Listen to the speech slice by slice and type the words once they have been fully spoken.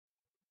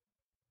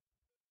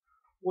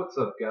What's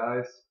up,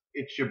 guys?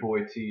 It's your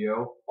boy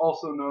T.O.,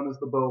 also known as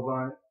the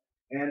Bovine,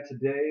 and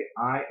today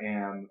I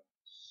am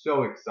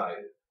so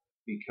excited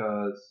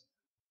because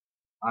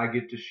I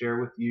get to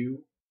share with you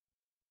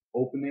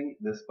opening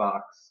this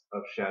box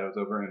of Shadows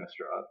over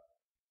Innistrad.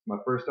 It's my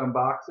first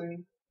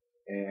unboxing,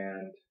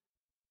 and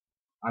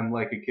I'm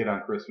like a kid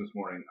on Christmas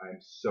morning. I am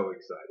so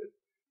excited.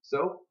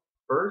 So,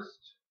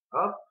 first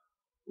up,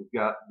 we've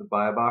got the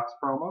Buy a Box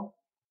promo,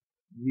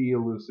 the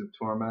Elusive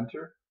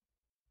Tormentor,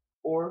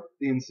 or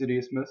the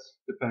Insidious Miss,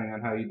 depending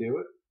on how you do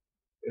it,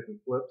 if it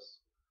flips.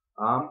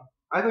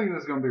 I think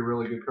this is going to be a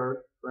really good card,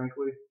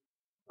 frankly.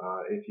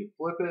 If you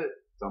flip it,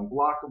 it's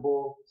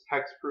unblockable, it's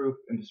hexproof,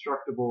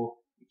 indestructible,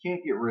 you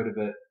can't get rid of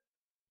it,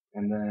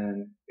 and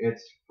then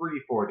it's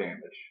free 4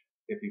 damage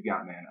if you've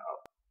got mana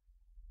up.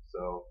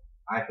 So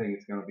I think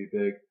it's going to be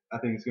big. I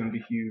think it's going to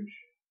be huge,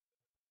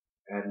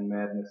 adding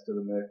madness to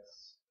the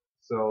mix.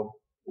 So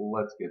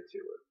let's get to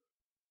it.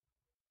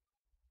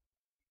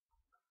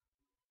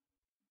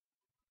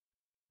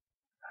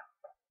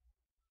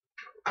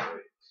 Right.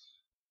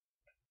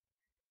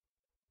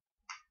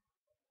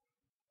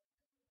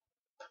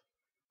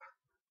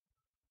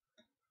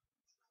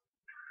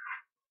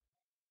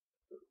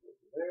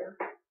 There.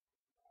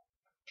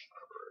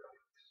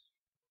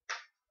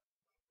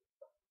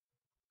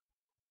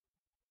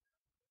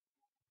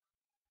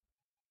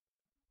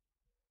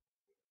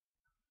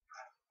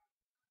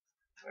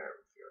 There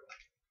we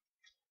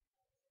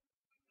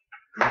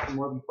go. Nothing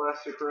more than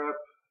plastic wrap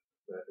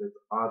that is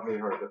oddly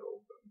hard to open.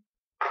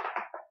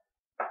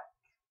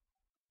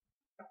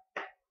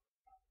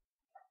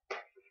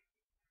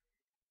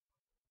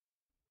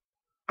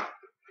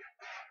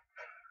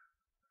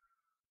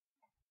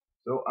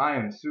 So I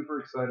am super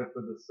excited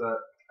for this set.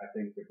 I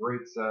think it's a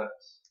great set,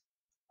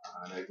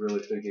 and I really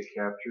think it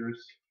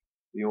captures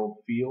the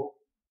old feel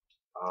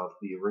of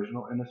the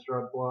original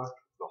Innistrad block,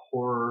 the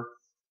horror,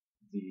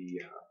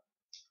 the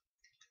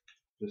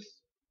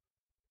just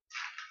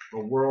the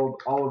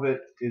world, all of it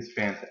is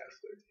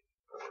fantastic.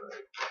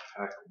 Alright,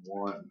 pack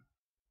 1.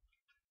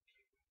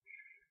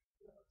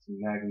 Some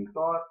Nagging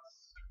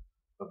Thoughts,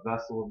 A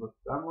Vessel of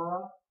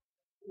Ephemera,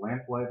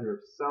 Lamplighter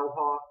of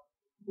Selhawk,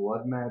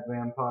 Blood Mad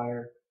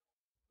Vampire,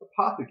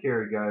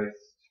 Apothecary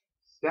Geist,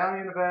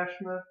 Stallion of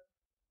Ashmeth,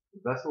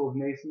 Vessel of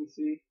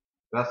Nascency,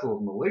 Vessel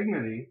of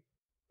Malignity,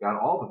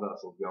 got all the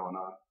vessels going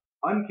on,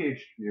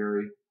 Uncaged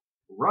Fury,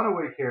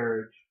 Runaway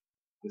Carriage,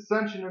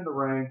 Dissension in the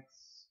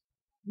Ranks,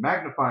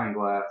 Magnifying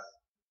Glass,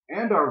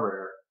 and our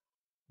rare,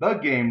 the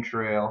Game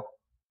Trail,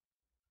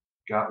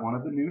 got one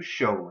of the new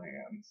show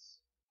lands.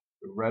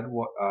 The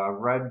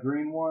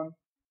red-green one,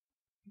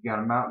 you got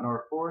a mountain or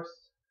a forest,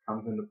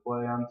 comes into play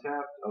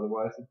untapped,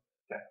 otherwise it's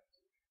tapped.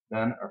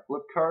 Then our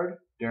flip card,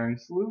 Daring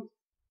Sleuth,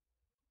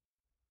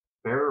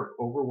 Bearer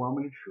of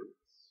Overwhelming Truths.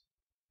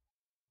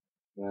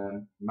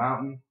 Then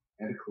mountain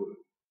and a clue.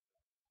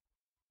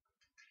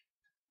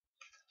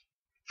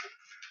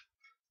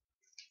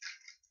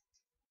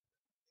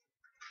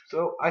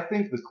 So I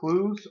think the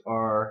clues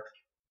are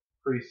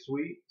pretty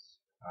sweet.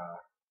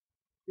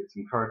 Get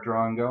some card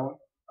drawing going.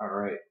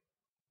 Alright,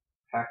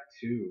 pack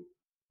 2.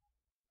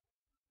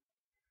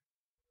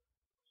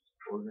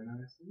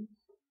 Organize these.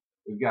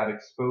 We've got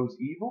Expose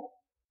Evil,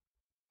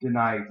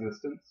 Deny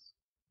Existence,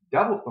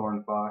 Double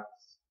Thorn Fox,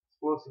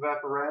 Explosive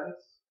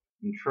Apparatus,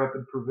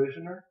 Intrepid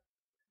Provisioner.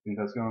 I think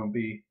that's going to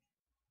be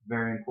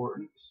very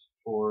important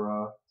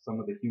for some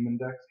of the human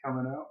decks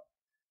coming out.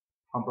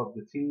 Pump up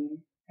the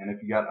team, and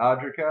if you got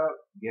Odric out,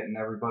 getting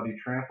everybody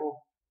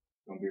trample,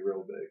 it's going to be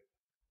real big.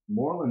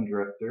 Moorland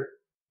Drifter,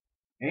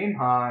 Aim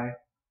High,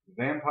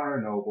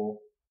 Vampire Noble,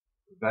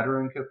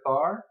 Veteran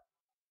Cathar,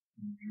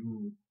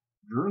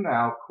 Drew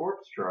Now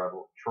Corpse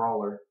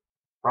Trawler,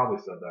 probably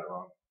said that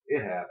wrong.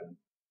 It happened.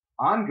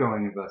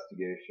 Ongoing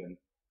Investigation.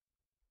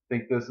 I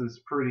think this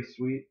is pretty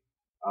sweet.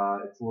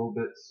 It's a little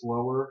bit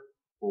slower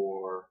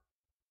for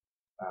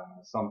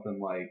something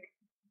like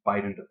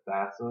Bite into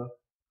Thassa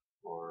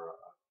or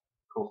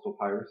Coastal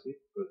Piracy,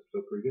 but it's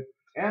still pretty good.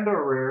 And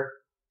our rare,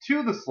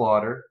 To the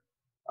Slaughter.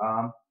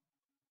 I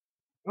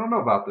don't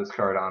know about this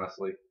card,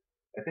 honestly.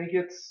 I think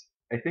it's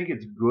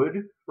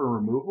good for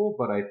removal,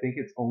 but I think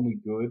it's only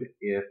good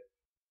if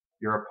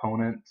your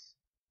opponent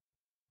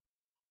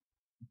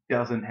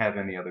doesn't have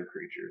any other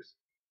creatures.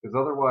 Because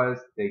otherwise,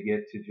 they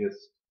get to just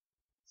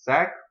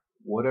sack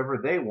whatever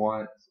they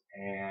want,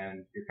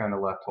 and you're kind of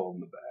left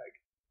holding the bag.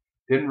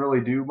 Didn't really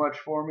do much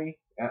for me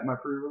at my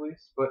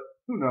pre-release, but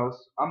who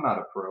knows? I'm not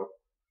a pro.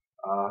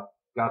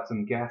 Got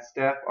some Gas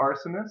Staff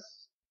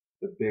Arsonist,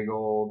 the big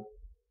old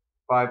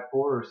 5/4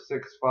 or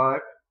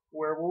 6/5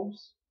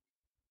 werewolves,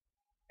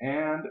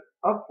 and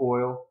a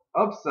foil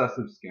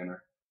Obsessive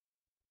Skinner,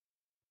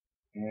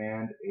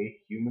 and a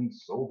Human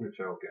Soldier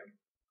token.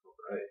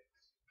 Alright.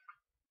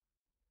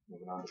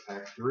 Moving on to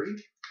pack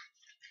 3.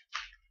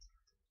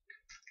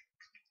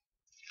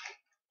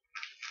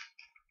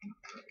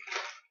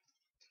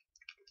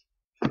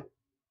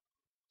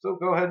 So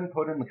go ahead and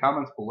put in the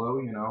comments below,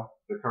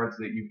 the cards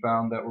that you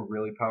found that were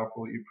really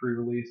powerful that you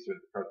pre-released, or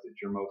the cards that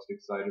you're most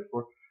excited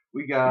for.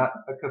 We got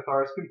a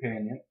Cathar's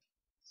Companion,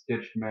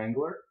 Stitched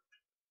Mangler,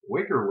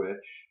 Wicker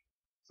Witch,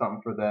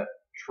 something for that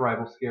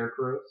tribal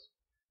scarecrows,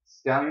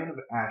 Stallion of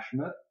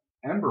Ashmouth,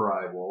 Ember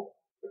Eye Wolf,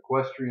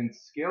 Equestrian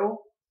Skill,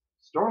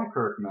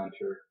 Stormkirk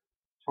Mentor,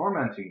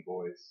 Tormenting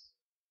Voice,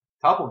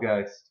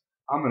 Topplegeist.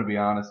 I'm going to be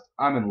honest,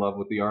 I'm in love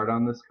with the art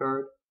on this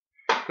card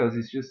because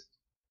he's just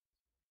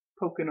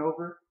poking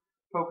over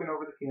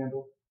the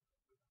candle.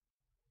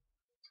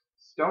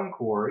 Stone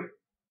Quarry,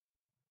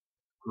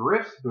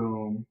 Griff's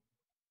Boom,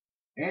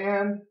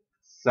 and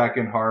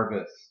Second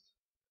Harvest.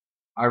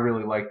 I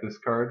really like this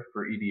card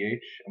for EDH.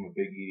 I'm a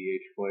big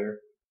EDH player.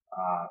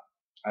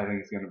 I think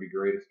it's going to be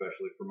great,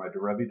 especially for my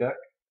Derevi deck.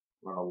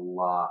 Run a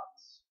lot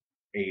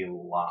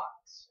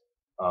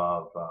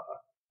of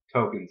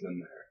tokens in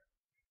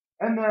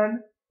there. And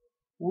then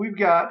we've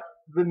got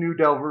the new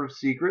Delver of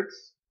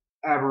Secrets,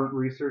 Aberrant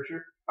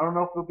Researcher. I don't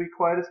know if it'll be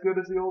quite as good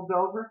as the old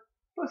Delver,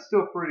 but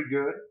still pretty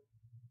good.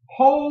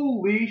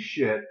 Holy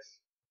shit.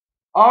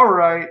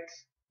 Alright,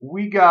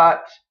 we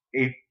got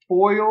a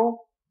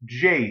foil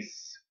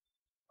Jace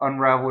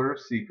Unraveler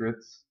of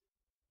Secrets.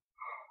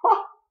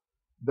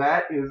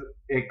 That is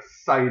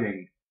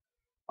exciting.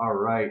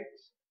 Alright.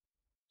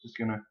 Just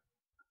gonna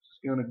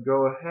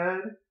go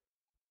ahead.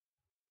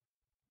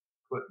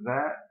 Put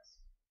that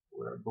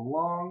where it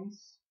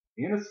belongs.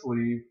 In a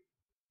sleeve.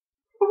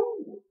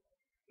 Woo!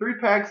 3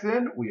 packs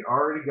in, we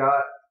already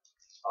got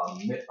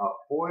a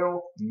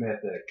Foil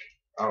Mythic.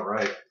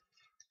 Alright.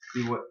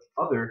 See what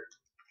other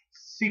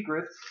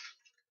secrets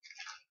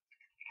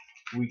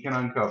we can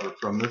uncover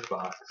from this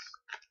box.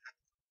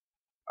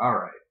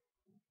 Alright.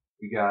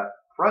 We got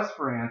Press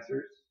for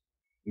Answers,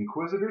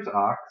 Inquisitor's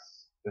Ox,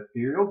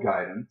 Ethereal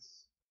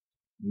Guidance,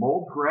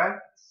 Moldgraft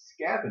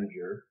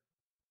Scavenger,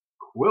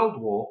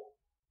 Quilled Wolf,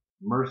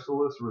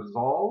 Merciless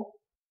Resolve,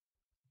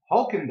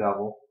 Hulkin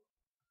Devil,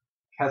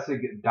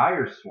 Kessig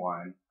Dire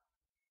Swine,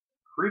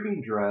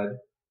 Creeping Dread,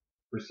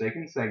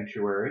 Forsaken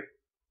Sanctuary,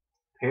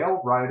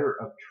 Pale Rider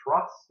of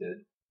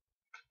Trusted,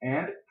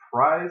 and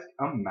Prized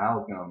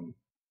Amalgam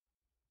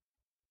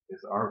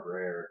is our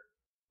rare.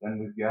 Then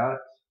we've got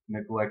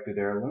Neglected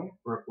Heirloom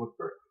for a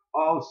flipper.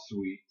 Oh,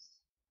 sweet.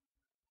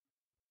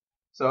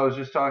 So I was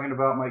just talking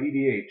about my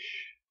EDH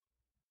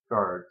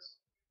cards.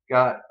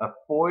 Got a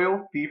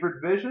foil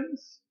Fevered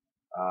Visions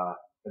at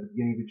the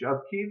beginning of each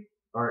upkeep,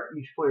 or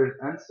each player's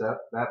end step.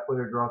 That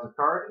player draws a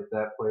card. If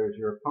that player is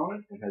your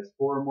opponent and has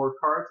 4 or more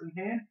cards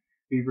in hand,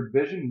 Fevered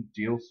Vision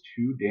deals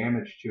 2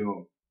 damage to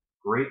him.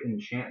 Great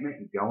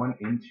enchantment going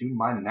into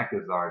my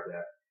Nekazar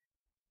deck.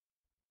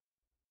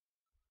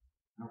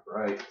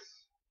 Alright.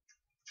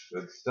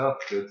 Good stuff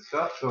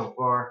so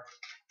far.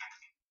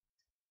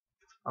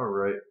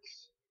 Alright.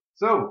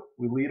 So,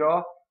 we lead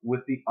off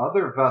with the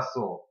other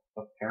vessel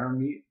of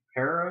Paramnesia,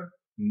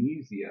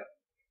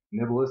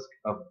 Nibelisk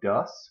of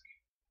Dusk,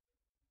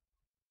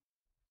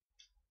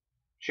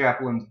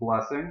 Chaplain's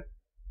Blessing,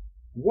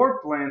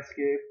 Warped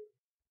Landscape,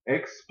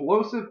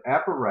 Explosive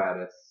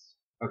Apparatus,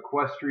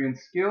 Equestrian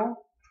Skill,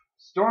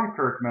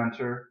 Stormkirk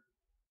Mentor,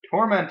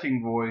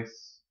 Tormenting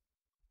Voice,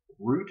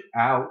 Root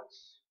Out,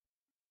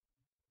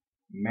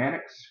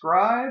 Manic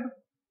Scribe,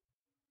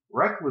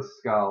 Reckless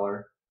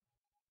Scholar,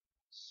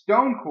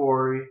 Stone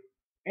Quarry,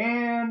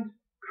 and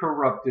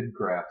Corrupted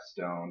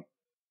Graphstone.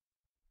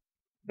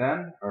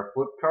 Then our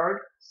flip card,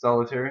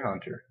 Solitary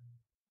Hunter.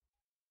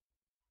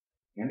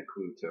 And a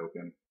clue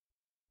token.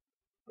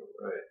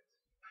 Alright.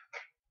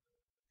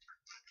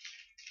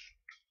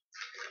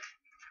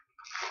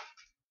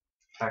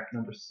 Pack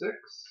number 6.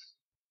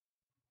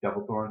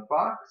 Doublethorn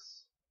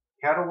Fox,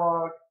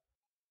 Catalog,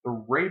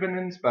 the Raven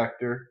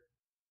Inspector,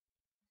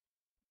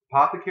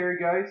 Apothecary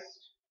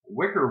Geist,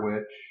 Wicker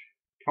Witch,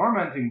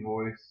 Tormenting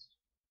Voice,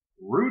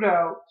 Root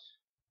Out,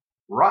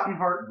 Rotten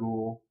Heart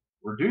Ghoul,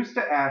 Reduced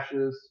to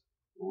Ashes,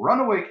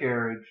 Runaway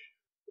Carriage,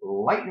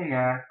 Lightning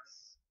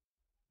Axe,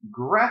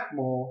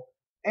 Grathmole,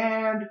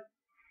 and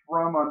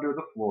From Under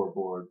the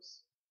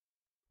Floorboards.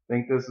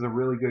 Think this is a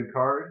really good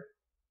card.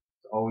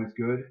 It's always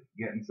good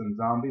getting some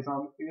zombies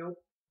on the field.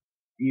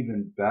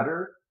 Even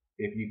better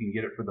if you can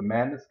get it for the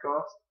madness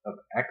cost of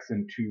X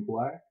and 2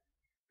 black,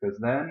 because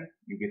then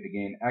you get to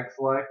gain X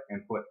life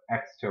and put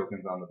X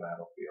tokens on the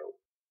battlefield.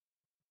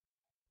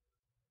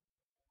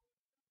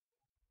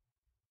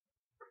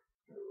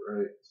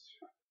 Alright.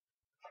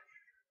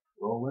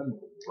 Rolling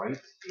right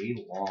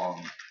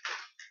along.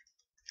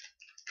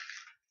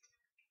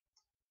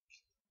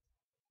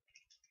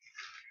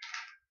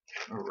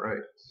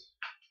 Alright.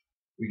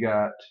 We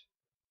got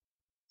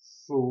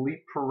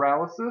Sleep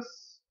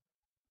Paralysis,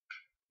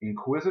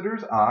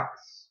 Inquisitor's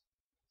Ox,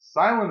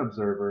 Silent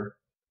Observer,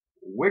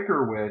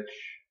 Wicker Witch,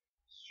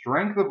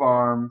 Strength of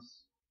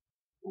Arms,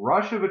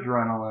 Rush of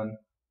Adrenaline,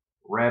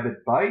 Rabid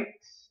Bite,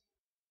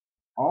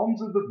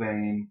 Alms of the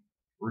Vein,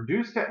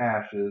 Reduced to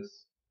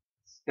Ashes,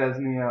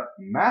 Stesnia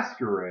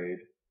Masquerade.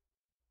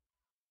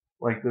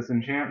 Like this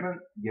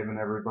enchantment, giving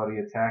everybody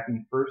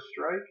attacking first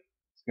strike.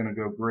 It's going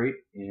to go great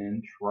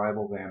in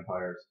Tribal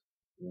Vampires.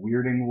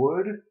 Weirding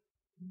Wood,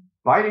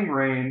 Biting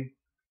Rain,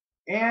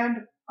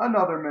 and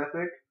another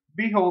mythic,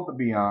 Behold the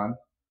Beyond.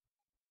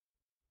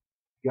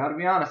 Gotta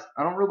be honest,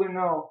 I don't really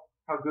know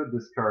how good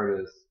this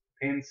card is.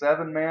 Paying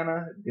 7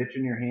 mana,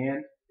 ditching your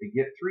hand to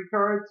get 3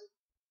 cards,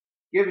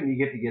 given you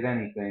get to get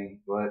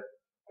anything, but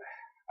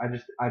I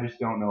just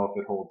don't know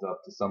if it holds up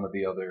to some of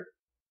the other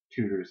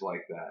tutors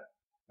like that.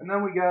 And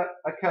then we got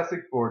a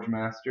Kessig Forge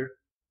Master,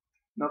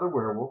 another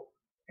werewolf,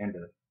 and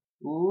a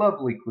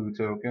lovely clue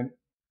token.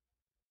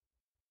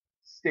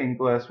 Stained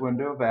Glass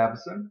Window of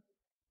Avacyn.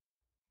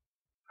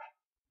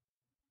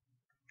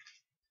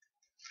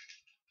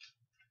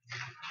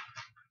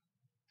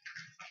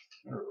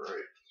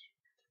 Alright.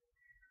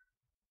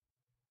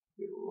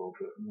 Get a little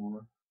bit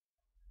more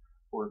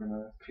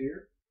organized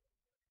here.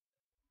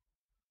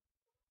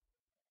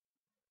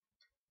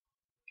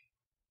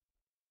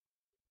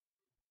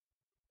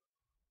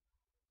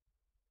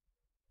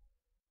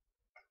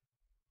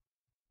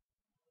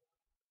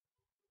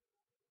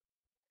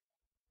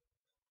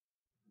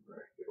 Right,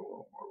 get a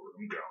little more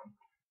room going.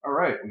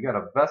 Alright, we got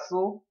a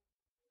Vessel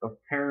of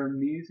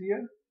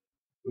Paramesia,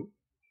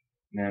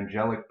 an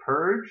Angelic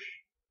Purge,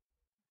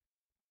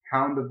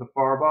 Hound of the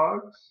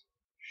Farbogs,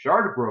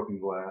 Shard of Broken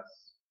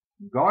Glass,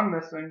 Gone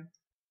Missing,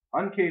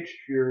 Uncaged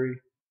Fury,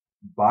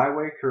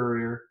 Byway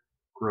Courier,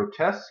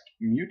 Grotesque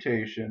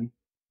Mutation,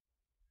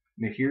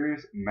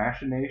 Nahiri's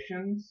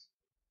Machinations,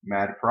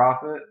 Mad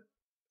Prophet,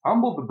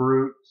 Humble the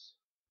Brutes,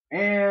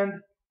 and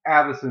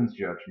Avacyn's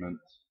Judgment.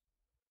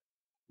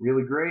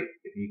 Really great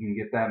if you can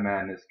get that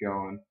madness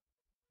going.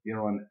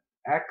 Dealing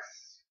X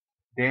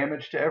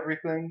damage to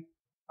everything.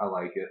 I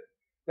like it.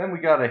 Then we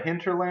got a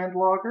Hinterland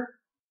Logger.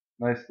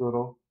 Nice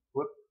little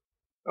flip.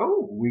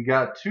 Oh, we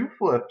got 2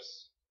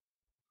 flips.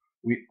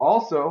 We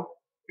also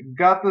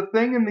got the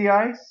thing in the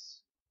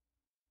ice.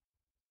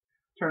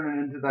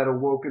 Turning into that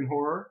Awoken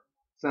Horror.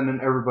 Sending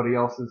everybody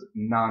else's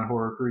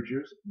non-horror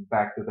creatures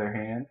back to their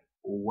hand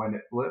when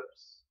it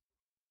flips.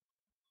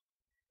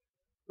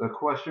 The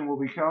question will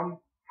become,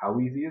 how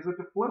easy is it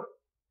to flip?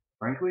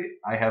 Frankly,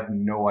 I have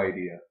no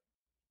idea.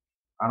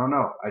 I don't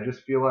know. I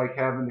just feel like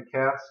having to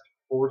cast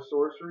 4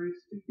 sorceries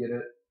to get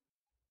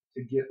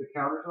the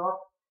counters off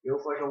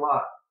feels like a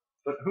lot.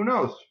 But who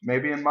knows?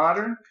 Maybe in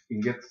Modern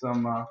you can get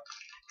some.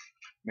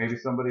 Maybe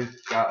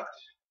somebody's got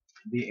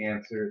the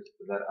answers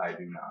that I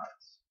do not.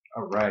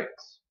 All right,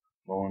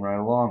 rolling right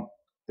along.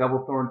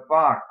 Doublethorn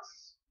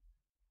Fox,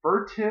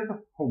 Furtive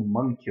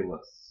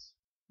Homunculus.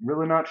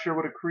 Really not sure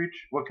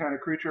what kind of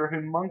creature a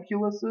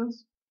homunculus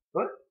is,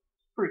 but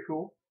pretty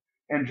cool.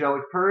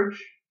 Angelic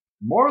Purge,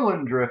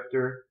 Moorland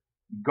Drifter,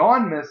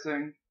 Gone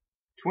Missing,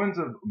 Twins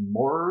of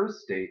Morer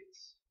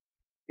Estates,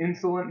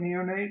 Insolent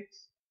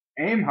Neonates,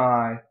 Aim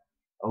High,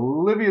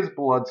 Olivia's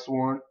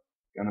Bloodsworn,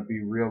 gonna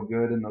be real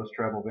good in those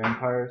tribal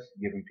vampires,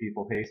 giving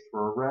people haste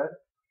for a red,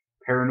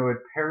 Paranoid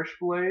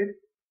Perishblade,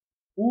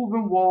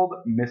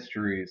 Ulvenwald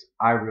Mysteries.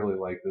 I really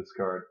like this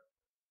card.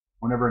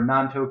 Whenever a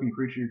non-token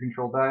creature you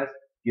control dies,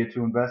 you get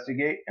to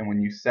investigate, and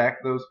when you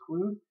sack those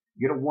clues,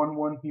 you get a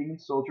 1/1 human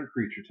soldier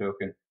creature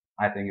token.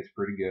 I think it's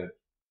pretty good.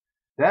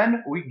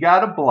 Then we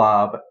got a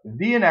Blob,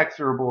 the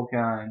inexorable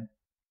kind.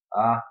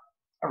 I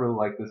really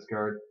like this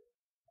card.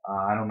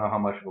 I don't know how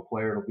much of a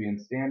player it'll be in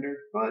standard,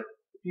 but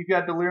if you've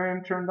got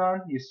Delirium turned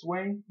on, you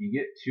swing, you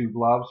get 2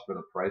 Blobs for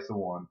the price of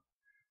 1.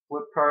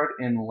 Flip card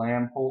in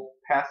Lamholt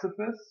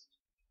Pacifist,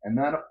 and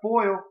then a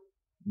foil,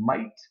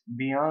 Might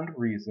Beyond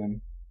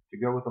Reason, to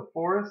go with a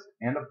Forest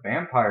and a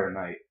Vampire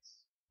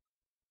Knights.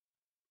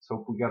 Let's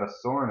hope we got a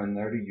Sorin in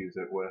there to use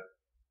it with.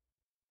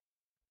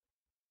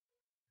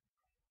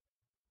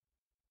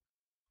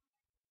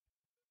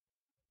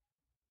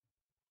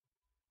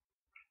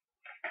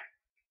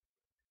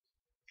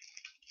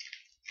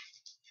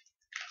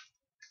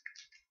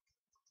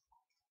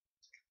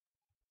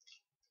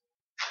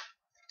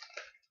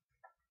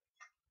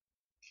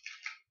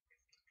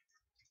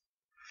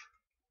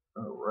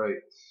 Alright.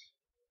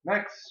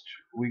 Next,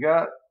 we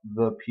got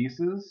the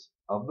pieces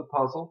of the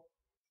puzzle.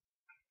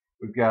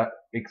 We've got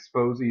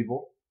Expose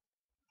Evil,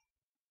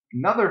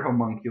 another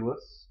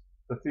Homunculus,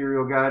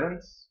 Ethereal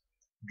Guidance,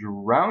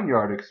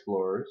 Drownyard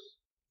Explorers,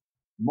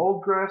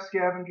 Moldgrass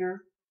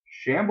Scavenger,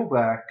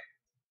 Shambleback,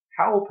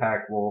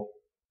 Howlpack Wolf,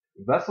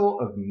 Vessel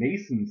of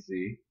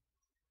Nascency,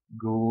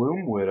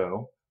 Gloom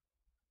Widow,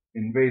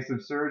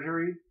 Invasive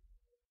Surgery,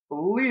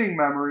 Fleeting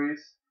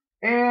Memories,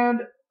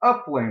 and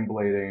a Flame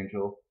Blade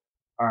Angel.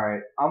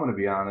 Alright, I'm gonna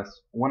be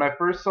honest. When I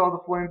first saw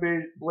the Flame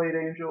Blade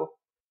Angel,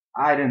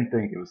 I didn't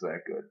think it was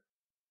that good.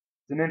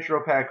 It's an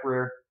intro pack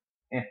rare.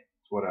 It's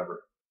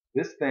whatever.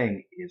 This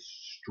thing is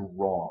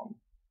strong.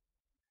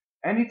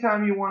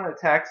 Anytime you want to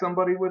attack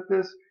somebody with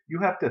this, you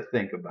have to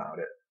think about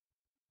it.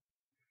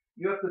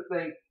 You have to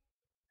think,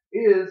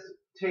 is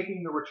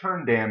taking the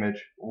return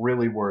damage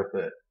really worth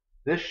it?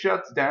 This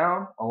shuts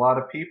down a lot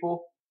of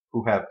people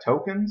who have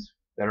tokens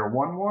that are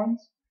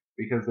 1/1s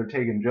because they're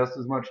taking just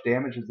as much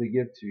damage as they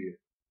give to you.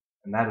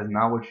 And that is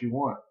not what you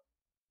want.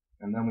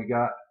 And then we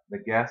got the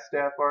Gas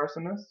Staff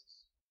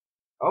Arsonists.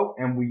 Oh,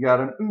 and we got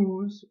an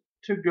Ooze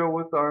to go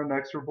with our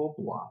inexorable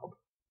Blob.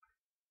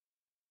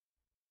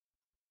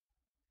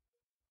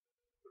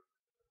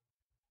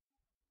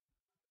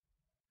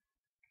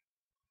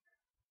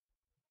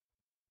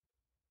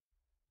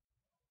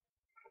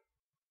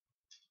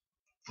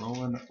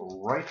 Rolling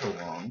right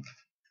along.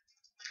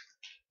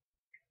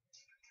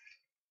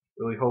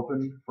 Really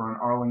hoping for an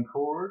Arling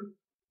Cord.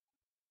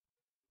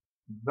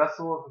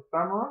 Vessel of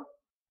Ephemera.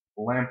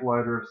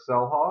 Lamplighter of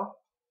Selhoff.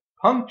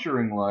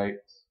 Puncturing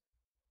Lights.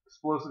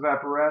 Explosive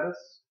Apparatus.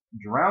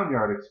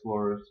 Drownyard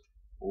Explorers.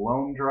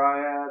 Lone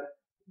Dryad.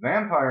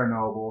 Vampire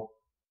Noble.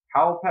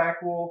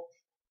 Howlpack Wolf.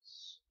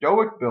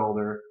 Stoic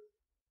Builder.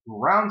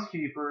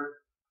 Groundskeeper.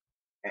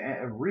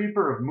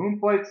 Reaper of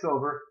Moonflight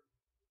Silver.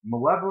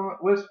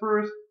 Malevolent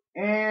Whisperers,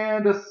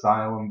 and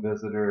Asylum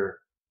Visitor.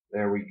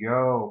 There we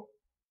go.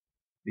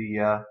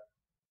 The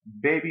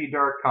Baby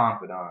Dark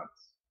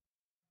Confidants.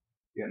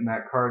 Getting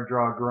that card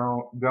draw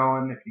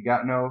going. If you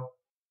got no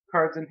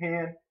cards in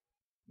hand,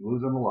 you're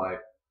losing a life.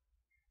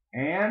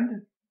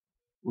 And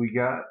we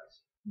got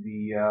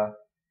the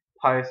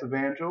Pious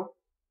Evangel,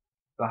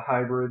 the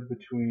hybrid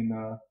between,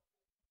 I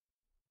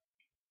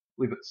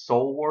believe it's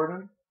Soul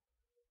Warden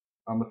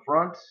on the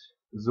front,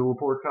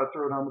 Zulaport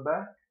Cutthroat on the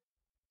back.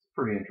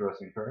 Pretty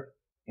interesting card.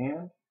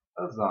 And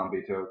a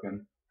zombie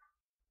token.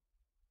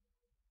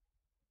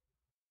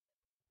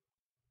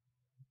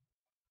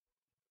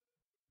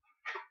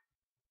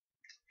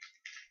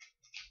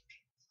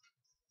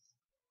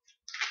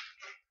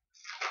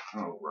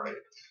 Alright.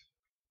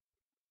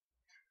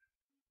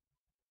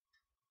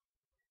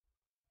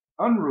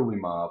 Unruly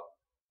Mob.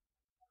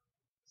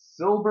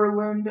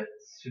 Silberland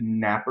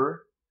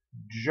Snapper.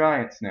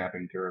 Giant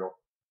Snapping Turtle.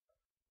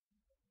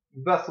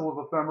 Vessel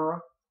of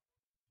Ephemera.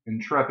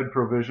 Intrepid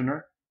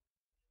Provisioner.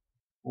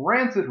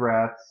 Rancid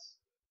Rats.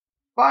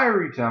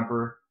 Fiery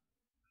Temper.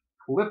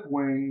 Clip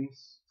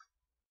Wings.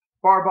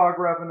 Farbog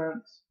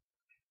Revenant.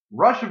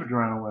 Rush of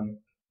Adrenaline.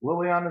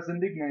 Liliana's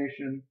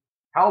Indignation.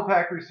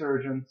 Howlpack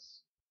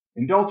Resurgence.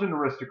 Indulgent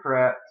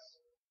Aristocrats.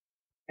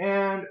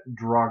 And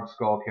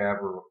Drogskull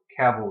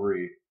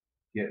Cavalry.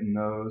 Getting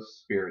those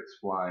spirits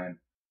flying.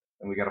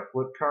 And we got a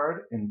flip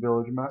card in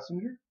Village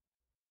Messenger.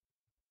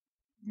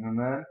 And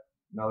then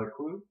another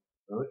clue,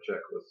 another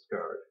checklist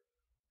card.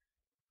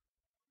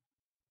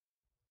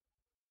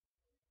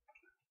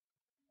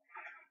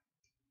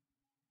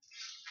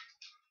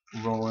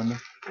 Rolling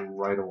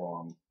right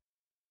along.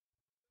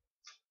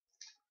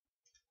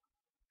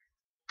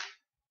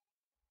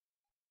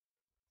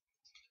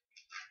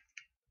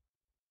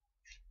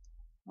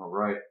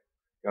 Alright,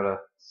 got a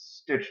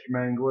Stitched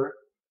Mangler,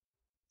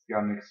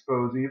 got an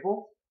Expose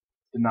Evil,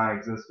 Deny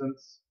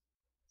Existence,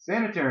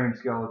 Sanitarium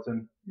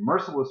Skeleton,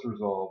 Merciless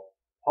Resolve,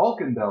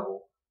 Hulkin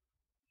Devil,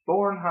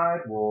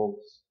 Thornhide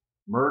Wolves,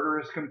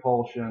 Murderous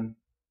Compulsion,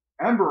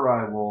 Ember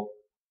Eye Wolf,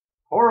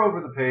 Pour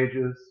Over the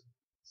Pages,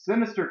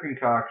 Sinister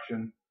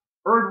Concoction,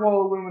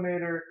 Erdwall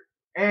Illuminator,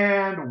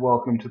 and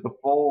Welcome to the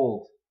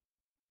Fold.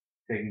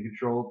 Taking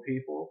control of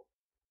people.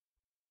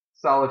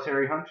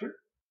 Solitary Hunter,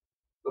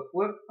 the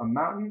flip, a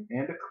mountain,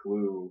 and a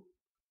clue.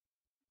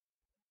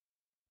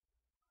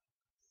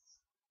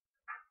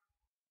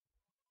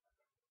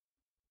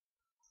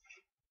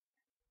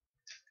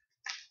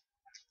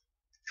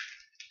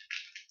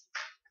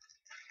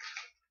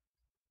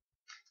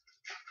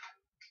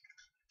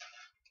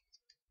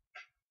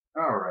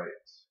 Alright.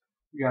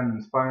 We got an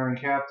Inspiring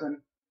Captain,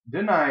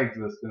 Deny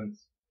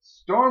Existence,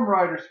 Storm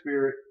Rider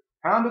Spirit,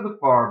 Hound of the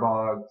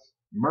Farbogs,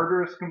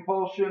 Murderous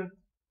Compulsion,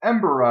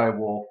 Ember Eye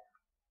Wolf,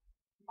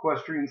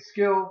 Equestrian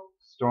Skill,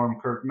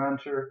 Stormkirk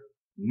Mentor,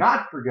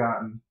 Not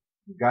Forgotten,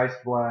 Geist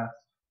Blast,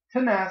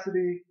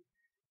 Tenacity,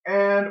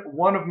 and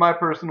one of my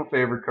personal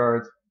favorite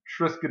cards,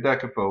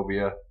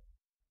 Triskaidekaphobia.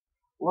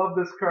 Love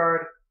this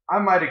card. I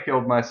might have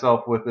killed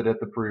myself with it at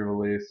the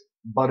pre-release,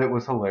 but it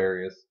was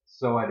hilarious,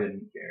 so I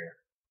didn't care.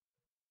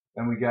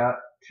 Then we got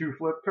two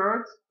flip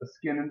cards, a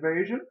Skin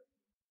Invasion,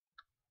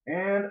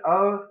 and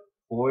a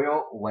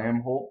Foil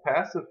Lamholt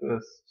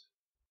Pacifist.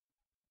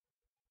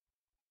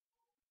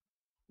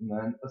 And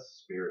then a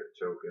Spirit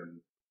token.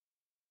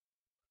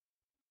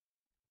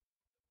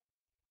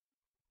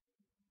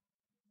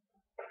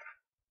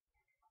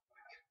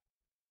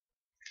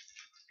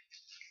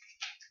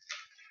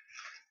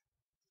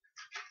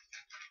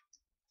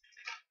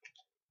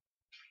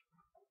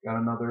 Got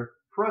another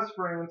Press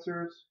for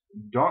Answers,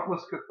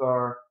 Dauntless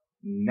Cathar,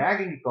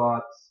 Nagging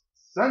Thoughts,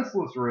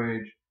 Senseless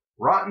Rage,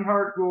 Rotten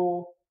Heart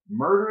Ghoul,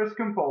 Murderous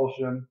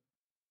Compulsion,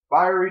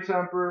 Fiery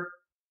Temper,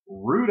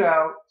 Root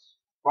Out,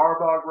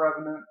 Farbog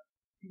Revenant,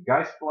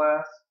 Geist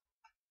Blast,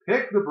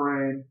 Pick the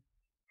Brain,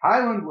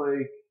 Highland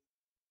Lake,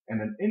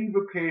 and an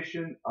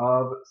Invocation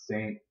of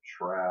Saint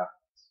Trapt.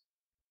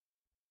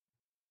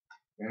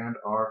 And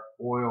our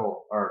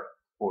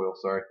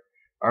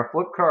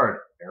flip card,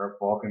 Era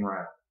Falcon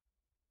Wrath.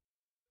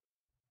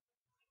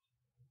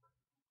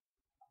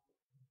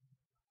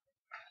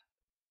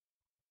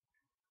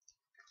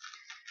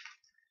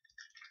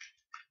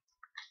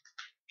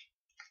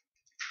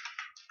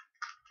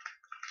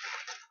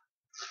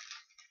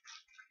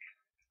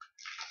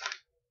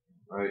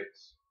 Right.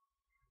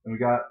 And we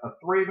got a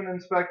Thraven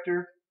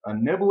Inspector, a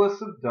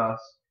Nibelus of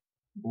Dust,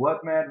 Blood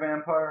Mad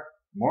Vampire,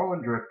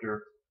 Moorland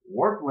Drifter,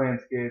 Warp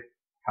Landscape,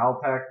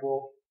 Howlpack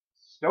Wolf,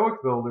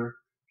 Stoic Builder,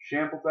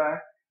 Shambleback,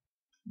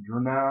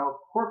 Drenau,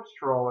 Corpse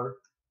Trawler,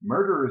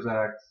 Murderer's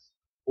Axe,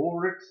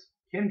 Ulrich's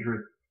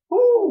Kindred.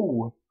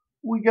 Ooh!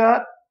 We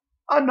got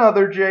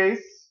another Jace.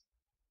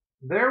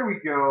 There we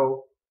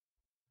go.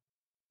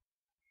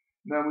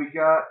 Then we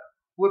got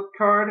flip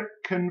card,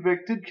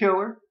 Convicted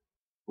Killer.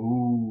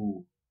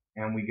 Ooh.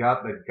 And we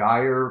got the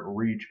Gyre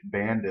Reach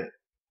Bandit.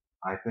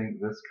 I think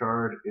this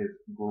card is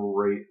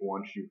great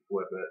once you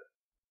flip it.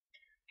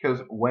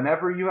 Because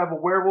whenever you have a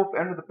werewolf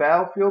enter the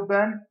battlefield,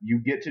 then you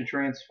get to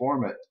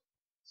transform it.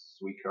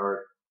 Sweet card.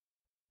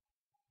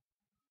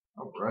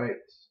 Alright.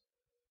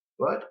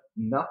 But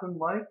nothing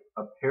like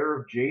a pair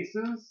of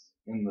Jaces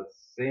in the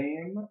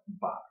same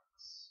box.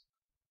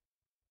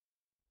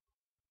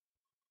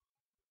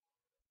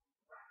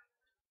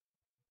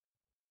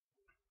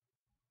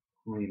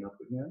 Clean up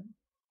again.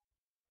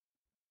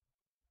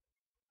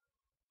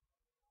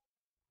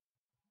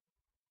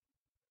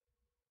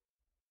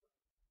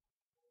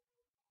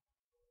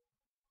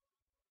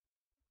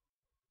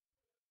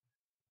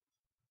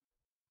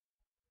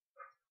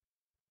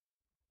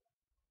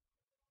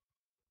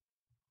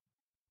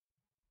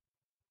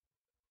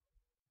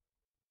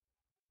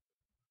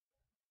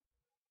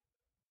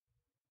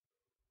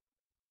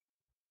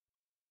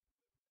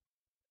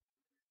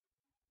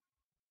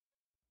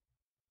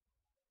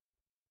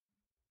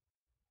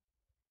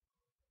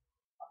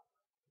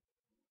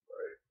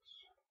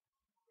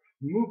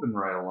 Moving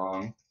right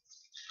along.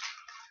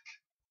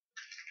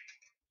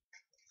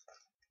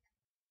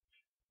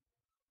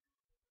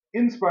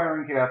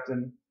 Inspiring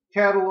Captain,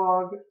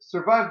 Catalog,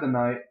 Survive the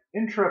Night,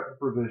 Intrepid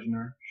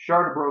Provisioner,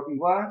 Shard of Broken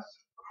Glass,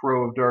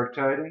 Crow of Dark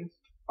Tidings,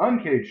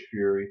 Uncaged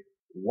Fury,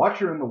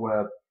 Watcher in the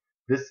Web.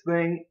 This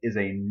thing is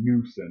a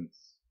nuisance.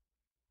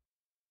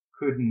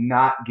 Could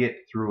not get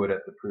through it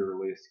at the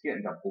pre-release.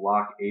 Getting to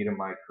block 8 of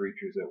my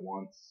creatures at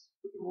once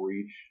with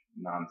reach.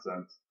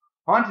 Nonsense.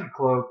 Haunted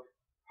Cloak,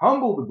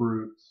 Humble the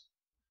Brutes,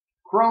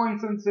 Crawling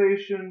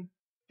Sensation,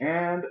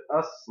 and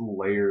a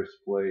Slayer's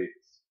Plate.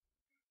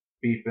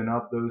 Beefing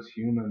up those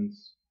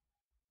humans,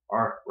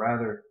 or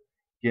rather,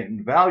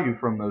 getting value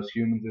from those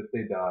humans if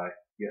they die.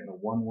 Getting a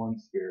 1/1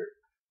 spirit.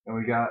 And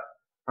we got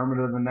Hermit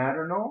of the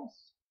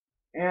Natternals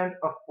and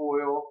a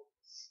foil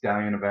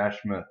Stallion of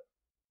Ashmouth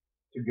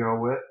to go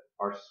with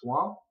our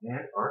swamp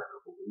and our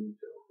clue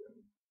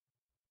token.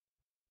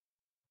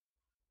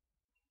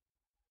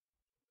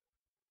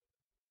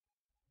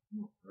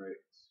 Alright.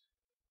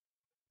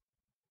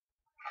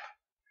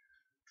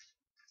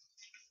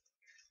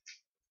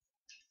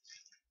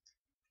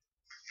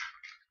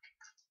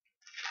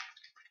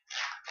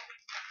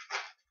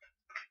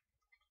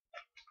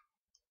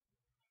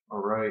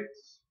 Alright.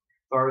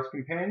 Thar's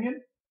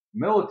Companion,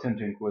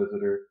 Militant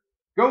Inquisitor,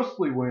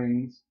 Ghostly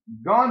Wings,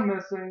 Gone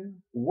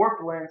Missing,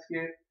 Warped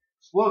Landscape,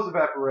 Explosive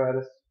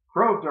Apparatus,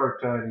 Crow of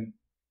Dark Tidings,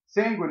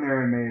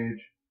 Sanguinary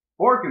Mage,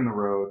 Fork in the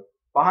Road,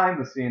 Behind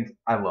the Scenes.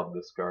 I love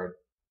this card.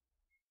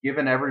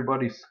 Given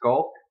everybody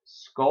Skulk,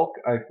 Skulk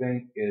I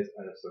think is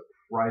a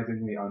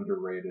surprisingly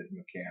underrated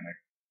mechanic.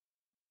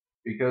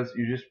 Because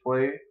you just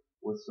play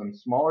with some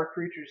smaller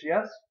creatures,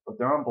 yes, but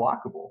they're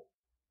unblockable.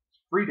 It's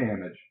free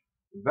damage.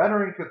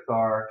 Veteran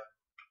Cathar,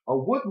 a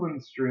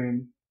Woodland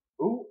Stream,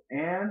 ooh,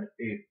 and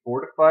a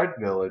Fortified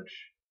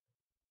Village.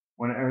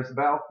 When it enters the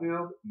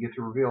battlefield, you get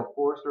to reveal a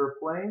forest or a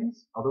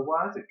plains,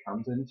 otherwise it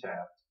comes in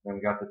tapped. Then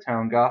we got the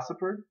Town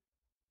Gossiper,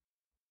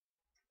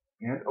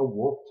 and a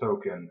Wolf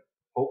token,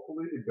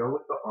 hopefully to go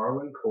with the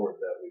Arlen Court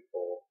that we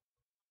pull.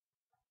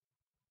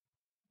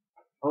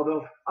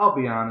 Although, I'll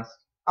be honest,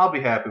 I'll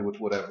be happy with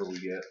whatever we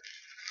get.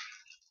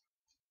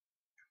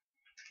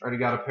 Already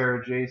got a pair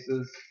of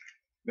Jaces.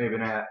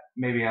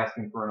 Maybe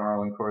asking for an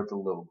Arlen Court's a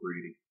little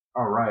greedy.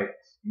 Alright,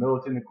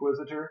 Militant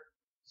Inquisitor,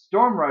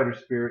 Storm Rider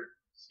Spirit,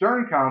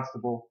 Stern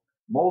Constable,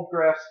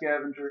 Moldgraph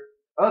Scavenger,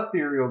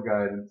 Ethereal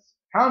Guidance,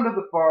 Hound of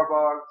the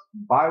Farbogs,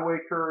 Byway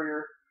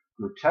Courier,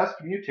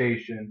 Grotesque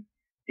Mutation,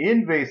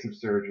 Invasive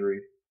Surgery,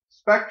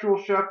 Spectral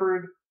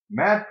Shepherd,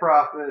 Mad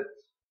Prophet,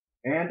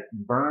 and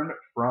Burn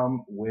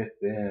from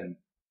Within.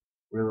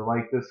 Really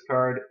like this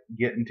card,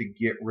 getting to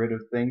get rid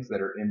of things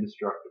that are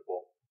indestructible.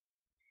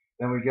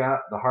 Then we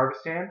got the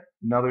Harvest Hand,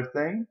 another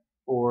thing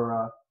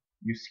for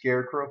you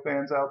Scarecrow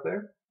fans out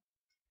there.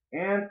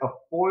 And a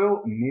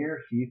foil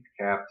Near Heath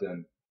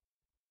Captain.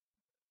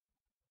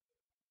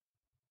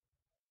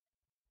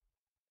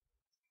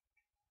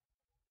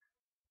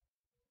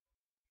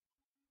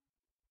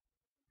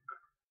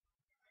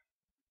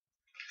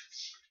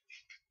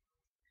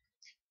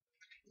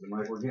 Looking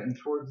like we're getting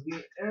towards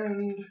the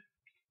end.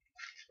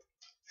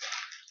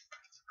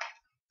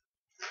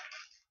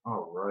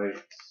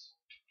 Alright.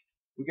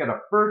 We got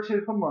a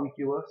Furtive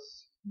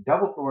Homunculus,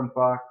 Double Thorn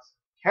Fox,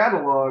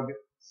 Catalog,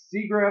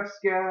 Seagraph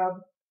Scab,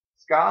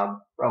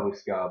 probably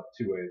Scab,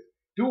 2 ways,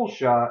 Dual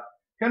Shot,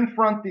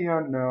 Confront the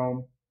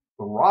Unknown,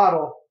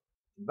 Throttle,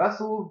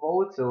 Vessel of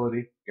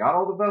Volatility, got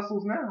all the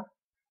vessels now,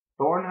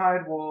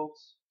 Thornhide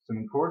Wolves, some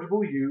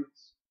Incorrigible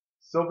Youths,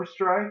 Silver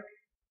Strike,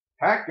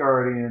 Pack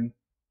Guardian,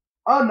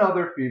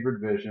 another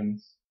Fevered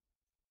Visions,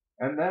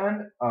 and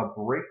then a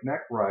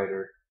Breakneck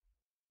Rider.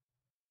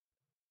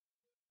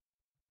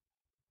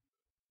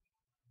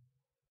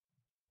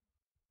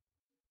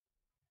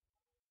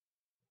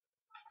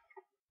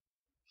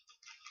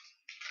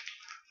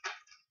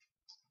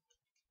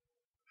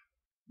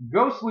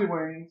 Ghostly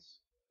Wings,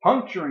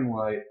 Puncturing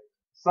Light,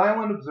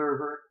 Silent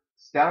Observer,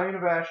 Stallion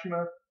of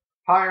Ashmouth,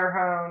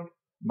 Firehound,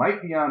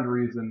 Might Beyond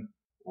Reason,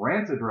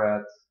 Rancid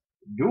Rats,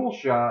 Dual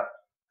Shot,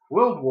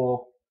 Quilled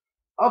Wolf,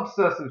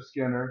 Obsessive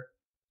Skinner,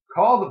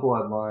 Call the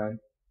Bloodline,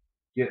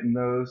 getting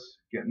those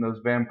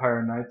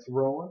Vampire Knights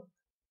rolling,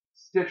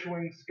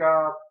 Stitchwing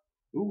Scob,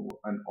 ooh,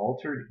 an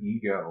Altered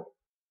Ego,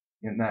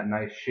 getting that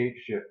nice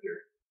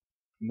shapeshifter.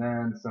 And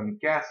then some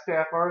Gas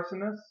Staff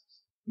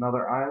Arsonists,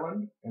 another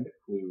Island, and a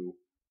Clue.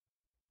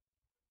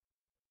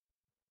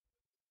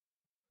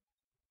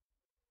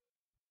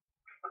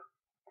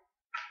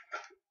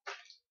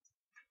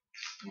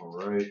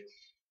 Alright. Looks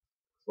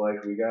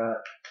like we got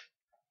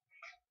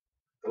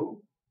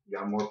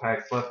more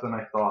packs left than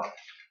I thought.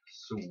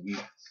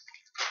 Sweet.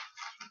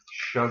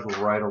 Chug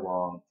right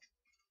along.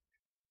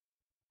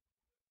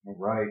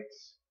 Alright.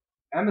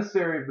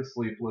 Emissary of the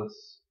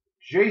Sleepless,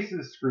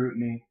 Jace's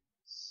Scrutiny,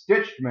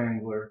 Stitched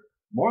Mangler,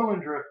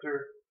 Moreland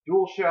Drifter,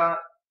 Dual Shot,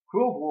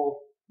 Quilled Wolf,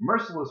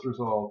 Merciless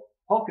Resolve,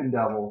 Hulkin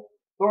Devil,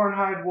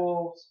 Thornhide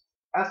Wolves,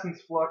 Essence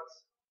Flux,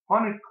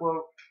 Haunted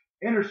Cloak,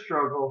 Inner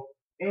Struggle,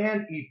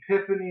 and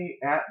Epiphany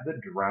at the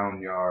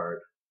Drown Yard.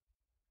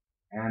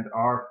 And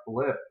our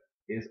flip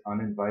is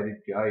Uninvited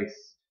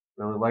Geist.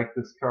 Really like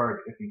this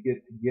card. If you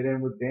get in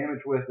with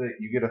damage with it,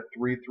 you get a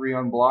 3/3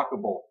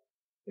 unblockable.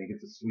 I think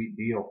it's a sweet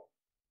deal.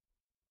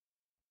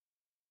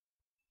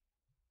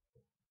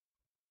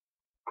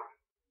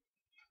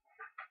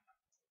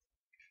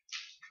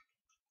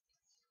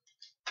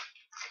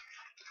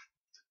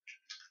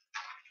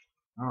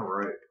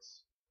 Alright.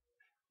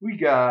 We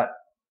got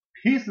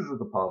Pieces of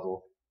the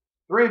Puzzle,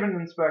 Thraven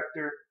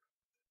Inspector,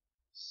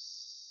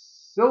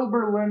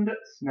 Silberlind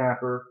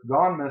Snapper,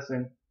 Gone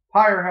Missing,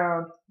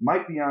 Pyrehound,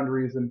 Might Beyond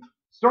Reason,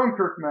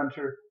 Stormkirk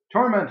Mentor,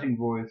 Tormenting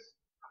Voice,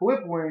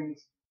 Clip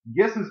Wings,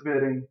 Giss's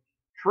Bidding,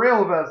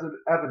 Trail of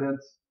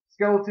Evidence,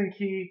 Skeleton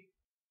Key,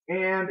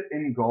 and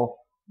Engulf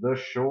the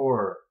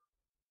Shore.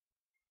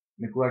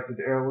 Neglected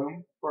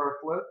Heirloom for our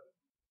flip,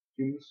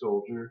 Human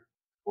Soldier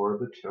for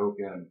the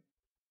token.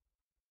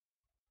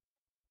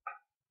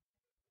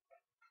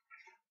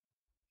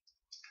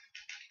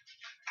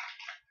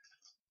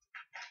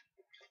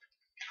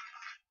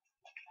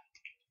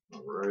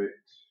 Alright.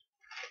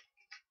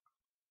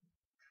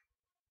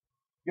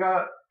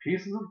 Got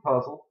Pieces of the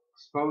Puzzle,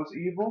 Expose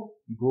Evil,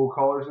 Ghoul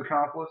Caller's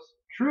Accomplice,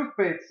 Truth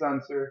Faith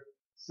Censor,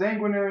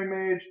 Sanguinary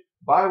Mage,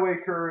 Byway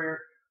Courier,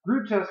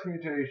 Grotesque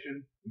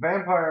Mutation,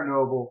 Vampire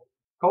Noble,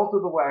 Cult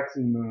of the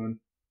Waxing Moon,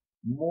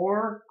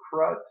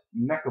 Morkrut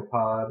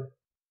Necopod,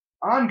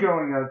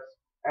 Ongoing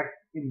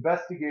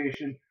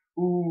Investigation,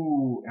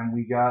 ooh, and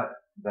we got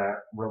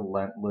that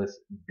Relentless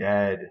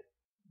Dead.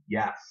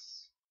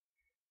 Yes.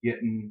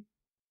 Getting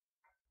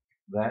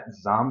that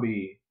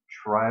zombie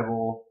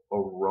tribal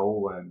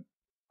a-rollin'.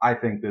 I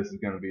think this is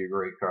going to be a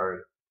great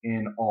card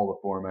in all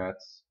the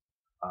formats.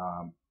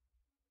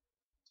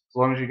 As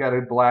long as you got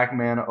a black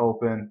mana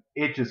open,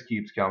 it just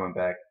keeps coming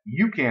back.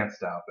 You can't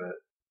stop it.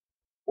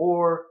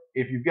 Or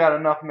if you've got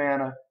enough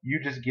mana, you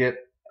just get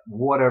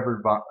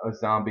whatever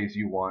zombies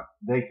you want.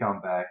 They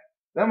come back.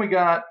 Then we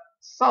got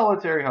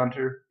Solitary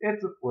Hunter.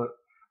 It's a flip.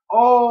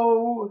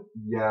 Oh,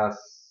 yes.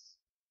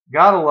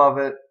 Gotta love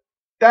it.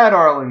 That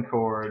Arlen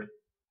Cord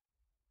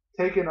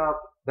taking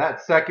up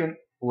that second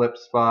flip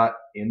spot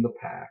in the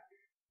pack.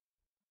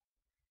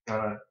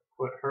 Gonna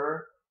put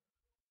her,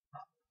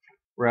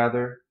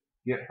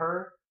 get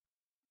her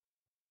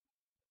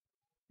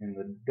in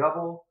the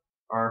double,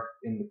 or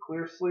in the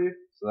clear sleeve,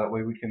 so that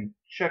way we can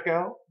check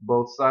out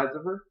both sides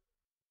of her.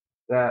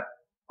 That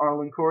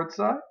Arlen Cord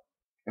side,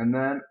 and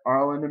then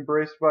Arlen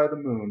Embraced by the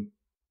Moon.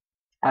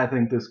 I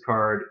think this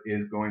card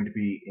is going to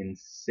be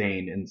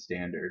insane in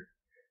standard.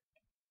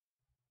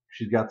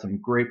 She's got some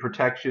great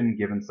protection,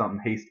 given something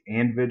haste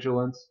and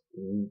vigilance,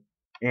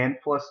 and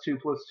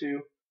 +2/+2.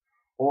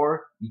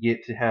 Or you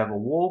get to have a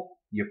wolf,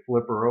 you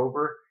flip her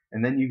over,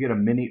 and then you get a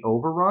mini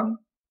overrun.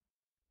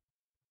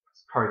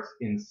 This card's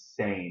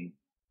insane,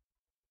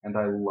 and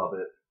I love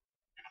it.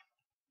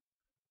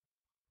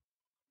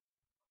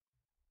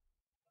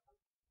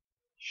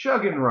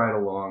 Chugging right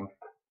along.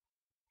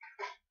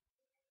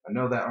 I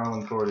know that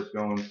Arlen Cord is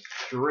going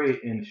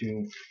straight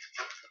into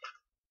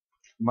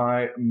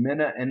my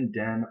Mina and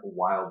Den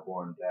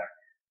Wildborn deck.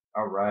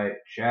 Alright,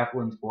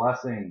 Chaplain's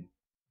Blessing,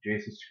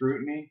 Jace's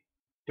Scrutiny,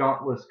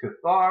 Dauntless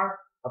Cathar,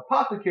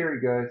 Apothecary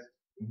Geist,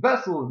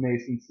 Vessel of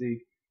Nascency,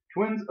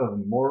 Twins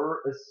of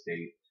Morer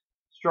Estate,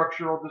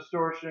 Structural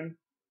Distortion,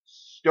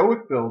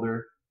 Stoic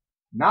Builder,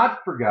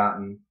 Not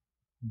Forgotten,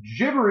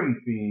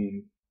 Gibbering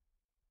Fiend,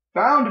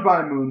 Bound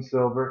by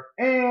Moonsilver,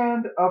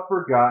 and a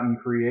Forgotten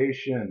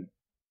Creation.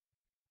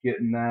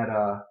 Getting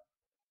that,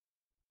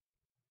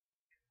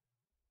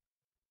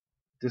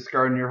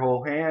 discarding your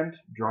whole hand,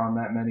 drawing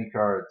that many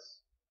cards.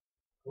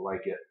 I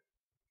like it.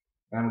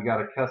 Then we got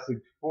a Kessig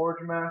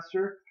Forge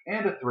Master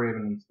and a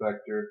Thraven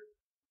Inspector.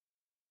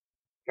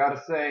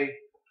 Gotta say,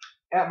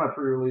 at my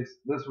pre-release,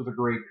 this was a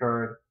great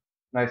card.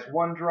 Nice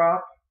one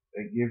drop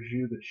that gives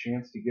you the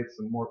chance to get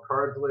some more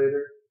cards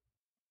later.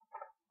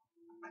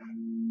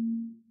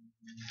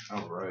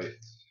 Alright.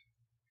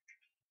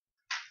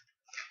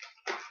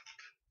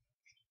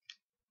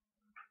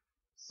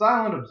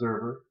 Silent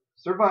Observer,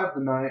 Survive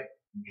the Night,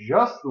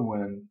 Just the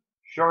Wind,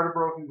 Shard of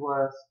Broken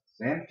Glass,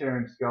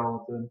 Sanitarium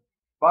Skeleton,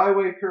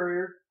 Byway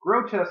Courier,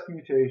 Grotesque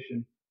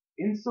Mutation,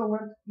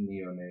 Insolent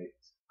Neonate.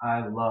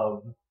 I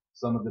love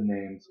some of the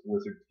names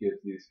Wizards gives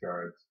these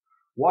cards.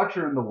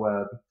 Watcher in the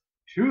Web,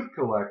 Tooth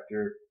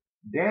Collector,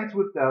 Dance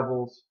with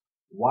Devils,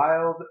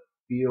 Wild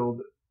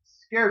Field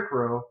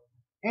Scarecrow,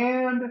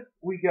 and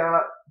we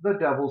got the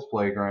Devil's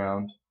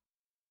Playground.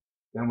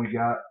 Then we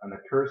got an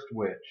Accursed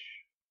Witch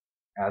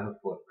as a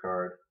flip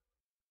card.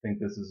 I think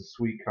this is a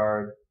sweet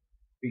card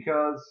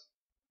because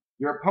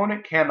your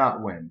opponent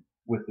cannot win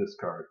with this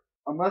card.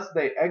 Unless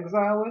they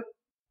exile it,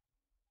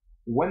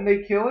 when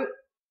they kill it,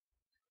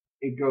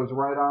 it goes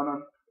right on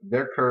them.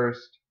 They're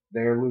cursed.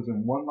 They're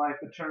losing 1 life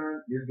a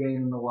turn. You're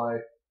gaining a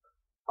life.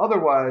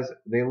 Otherwise,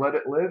 they let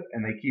it live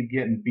and they keep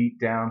getting beat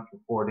down for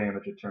 4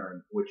 damage a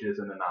turn, which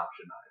isn't an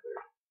option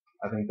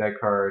either. I think that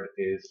card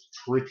is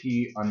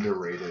pretty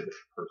underrated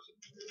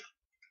personally.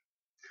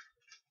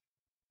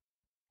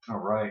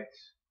 Alright.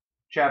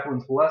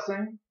 Chaplain's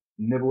Blessing,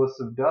 Nibelus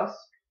of Dusk,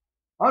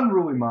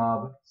 Unruly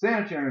Mob,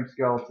 Sanitarium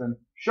Skeleton,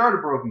 Shard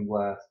of Broken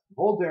Glass,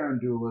 Voldaren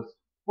Duelist,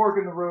 Fork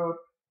in the Road,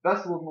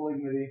 Vessel of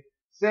Malignity,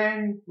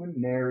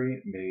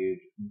 Sanguinary Mage,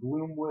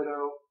 Gloom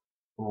Widow,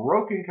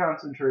 Broken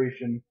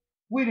Concentration,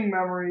 Fleeting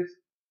Memories,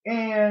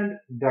 and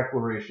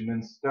Declaration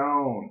in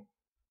Stone,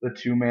 the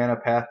 2-mana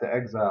Path to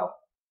Exile.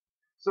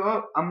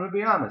 So, I'm going to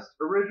be honest,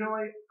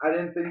 originally, I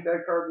didn't think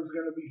that card was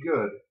going to be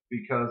good,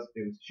 because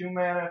it was 2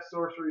 mana,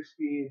 sorcery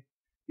speed,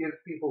 gives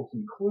people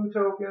some clue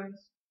tokens,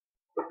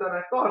 but then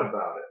I thought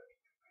about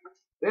it.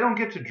 They don't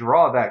get to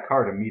draw that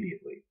card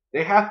immediately.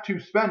 They have to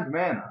spend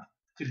mana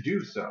to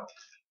do so.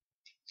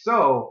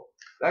 So,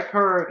 that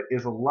card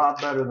is a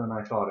lot better than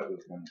I thought it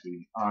was going to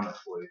be,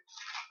 honestly.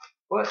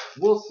 But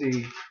we'll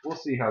see. We'll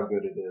see how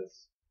good it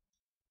is.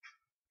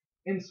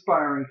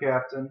 Inspiring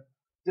Captain,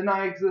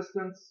 Deny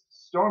Existence,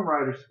 Storm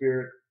Rider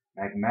Spirit,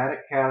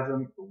 Magmatic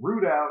Chasm,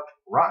 Root Out,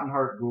 Rotten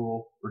Heart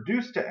Ghoul,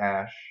 Reduce to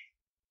Ash,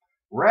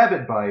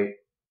 Rabid Bite,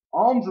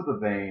 Alms of the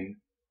Vein,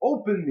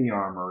 Open the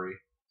Armory,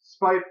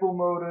 Spiteful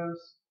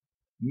Motives,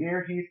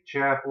 Nearheath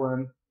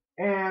Chaplain,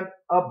 and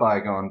a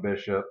Bygone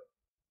Bishop.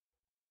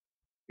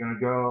 Gonna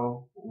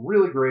go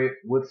really great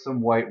with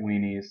some white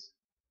weenies.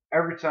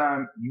 Every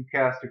time you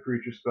cast a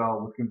creature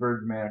spell with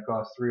converted mana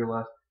cost 3 or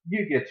less,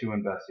 you get to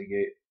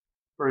investigate.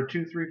 For a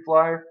 2/3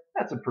 flyer,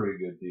 that's a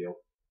pretty good deal.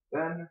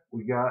 Then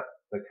we got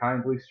the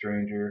Kindly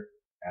Stranger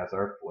as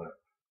our flip.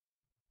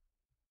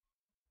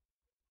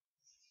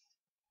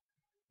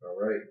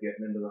 Alright,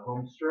 getting into the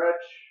home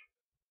stretch.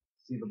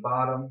 See the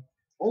bottom.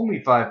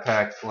 Only 5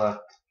 packs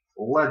left.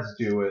 Let's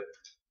do it.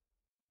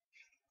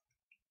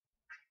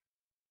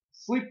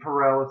 Sleep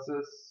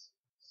Paralysis,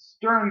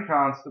 Stern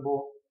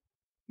Constable,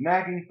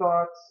 Nagging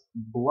Thoughts,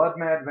 Blood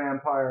Mad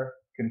Vampire,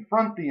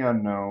 Confront the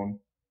Unknown,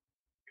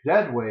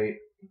 Deadweight,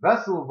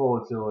 Vessel of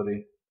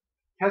Volatility,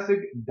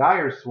 Kessig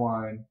Dire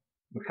Swine,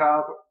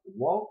 Macabre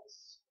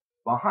Waltz,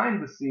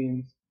 Behind the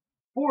Scenes,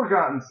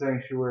 Forgotten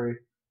Sanctuary,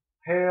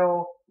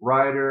 Pale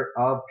Rider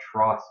of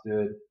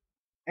Trosted,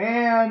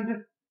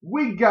 and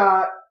we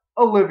got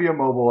Olivia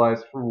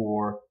Mobilized for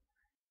War,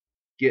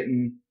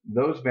 getting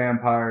those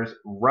vampires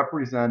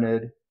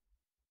represented,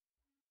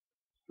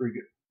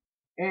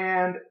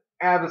 and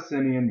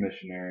Abyssinian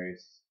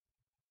Missionaries,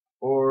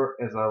 or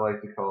as I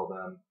like to call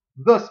them,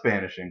 the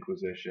Spanish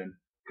Inquisition,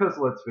 because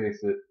let's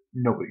face it,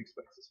 nobody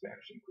expects the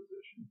Spanish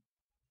Inquisition.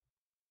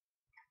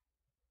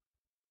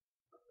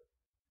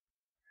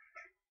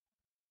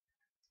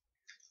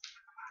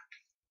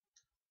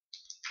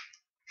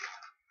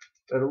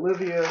 But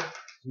Olivia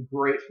is a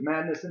great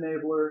madness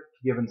enabler,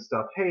 giving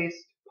stuff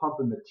haste,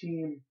 pumping the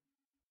team.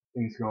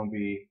 Things gonna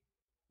be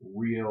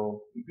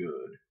real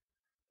good.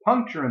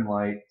 Puncturing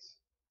Light,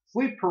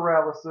 Sleep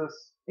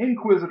Paralysis,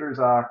 Inquisitor's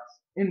Ox,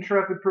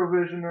 Intrepid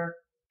Provisioner,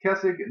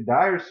 Kessig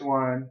Dire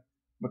Swine,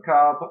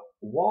 Macabre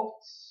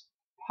Waltz,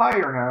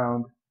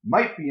 Pyrehound,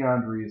 Might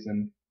Beyond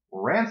Reason,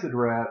 Rancid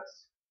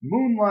Rats,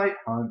 Moonlight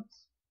Hunt,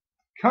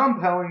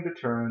 Compelling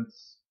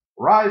Deterrence,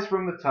 Rise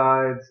from the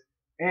Tides,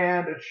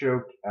 and a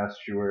Choked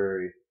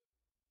Estuary.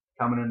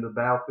 Coming into the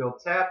battlefield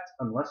tapped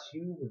unless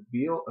you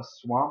reveal a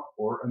swamp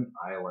or an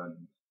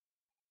island.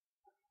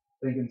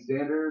 Thinking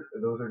standard,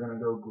 those are going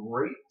to go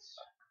great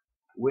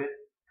with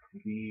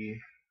the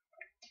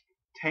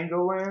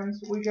Tango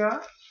lands we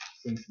got.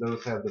 Since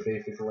those have the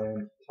basic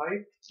land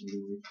type,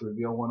 you just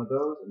reveal one of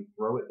those and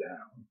throw it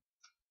down.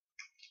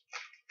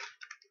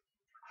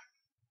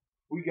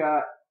 We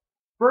got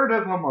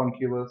Furtive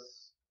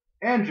Homunculus,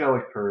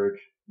 Angelic Purge,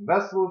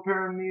 Vessel of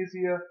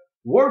Paramnesia,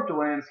 Warped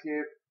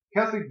Landscape,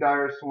 Kessig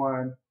Dire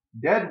Swine,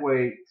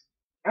 Deadweight,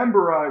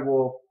 Ember Eye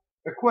Wolf,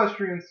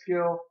 Equestrian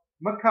Skill,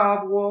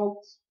 Macabre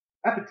Waltz,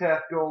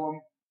 Epitaph Golem,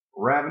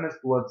 Ravenous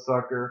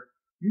Bloodsucker,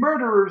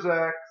 Murderer's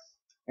Axe,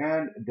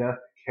 and Death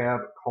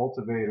Cab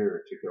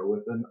Cultivator to go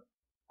with an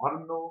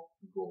Autumnal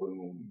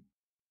Gloom.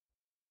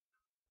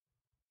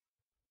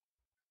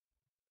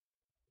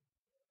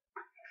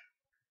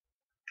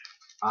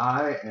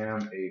 I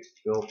am a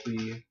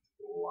filthy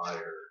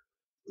liar.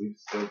 We've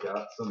still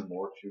got some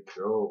more to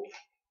go.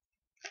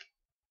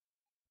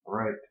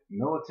 Alright,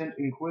 Militant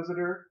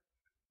Inquisitor,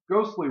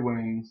 Ghostly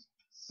Wings,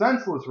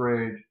 Senseless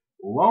Rage,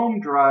 Loam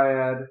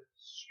Dryad,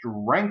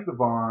 Strength of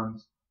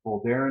Arms,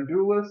 Voldaren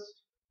Duelist,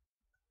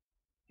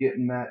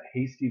 getting that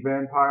Hasty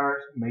Vampire,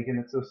 making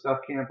it so stuff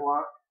can't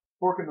block,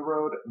 Fork in the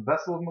Road,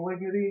 Vessel of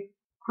Malignity,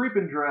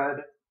 Creepin' Dread,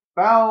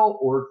 Foul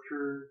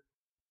Orchard,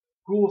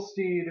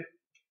 Ghoulsteed,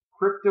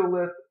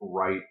 Cryptolith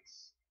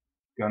Rites.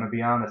 Gonna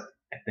be honest,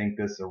 I think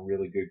this is a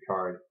really good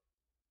card.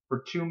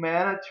 For 2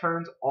 mana,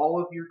 turns all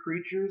of your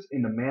creatures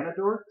into mana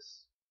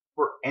dorks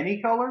for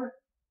any color.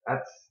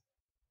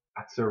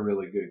 That's a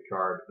really good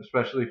card,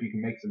 especially if you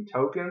can make some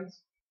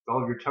tokens.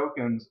 All of your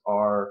tokens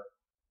are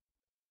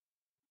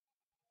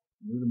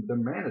the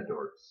mana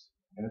dorks,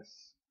 and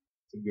it's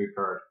a good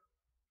card.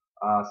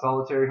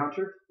 Solitary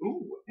Hunter,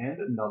 ooh, and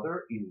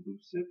another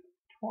Elusive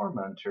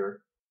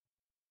Tormentor.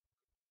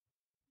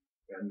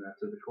 Add that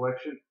to the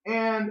collection,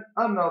 and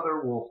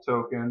another Wolf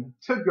token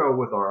to go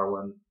with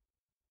Arlen.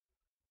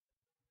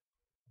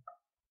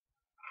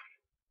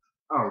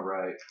 All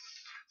right.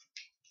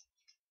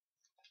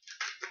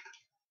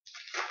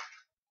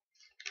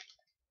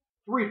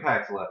 Three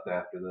packs left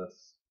after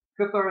this.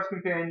 Cathar's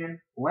Companion,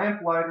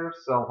 Lamplighter,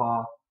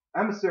 Selhoff,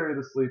 Emissary of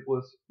the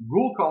Sleepless,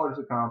 Ghoulcaller's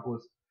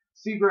Accomplice,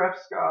 Seagraft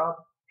Scob,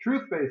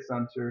 Truth-Based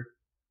Censor,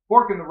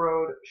 Fork in the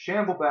Road,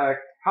 Shambleback,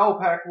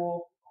 Howlpack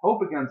Wolf,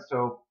 Hope Against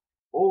Hope,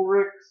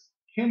 Ulrich's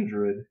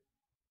Kindred.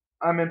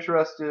 I'm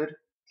interested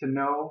to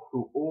know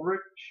who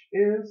Ulrich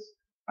is.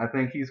 I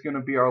think he's going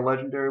to be our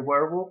legendary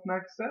werewolf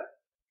next set.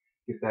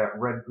 Get that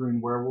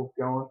red-green werewolf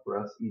going for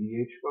us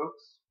EDH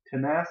folks.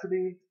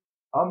 Tenacity,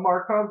 a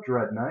Markov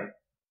Dread Knight.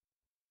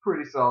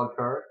 Pretty solid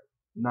card.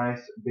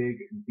 Nice big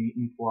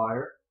beaten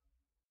flyer.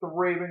 The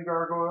Raven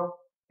Gargoyle,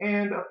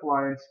 and a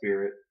Flying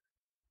Spirit.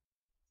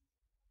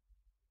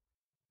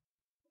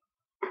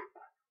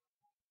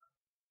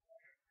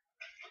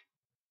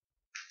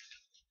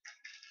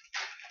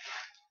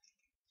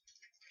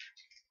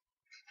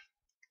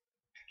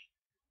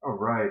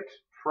 Alright,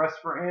 Press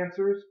for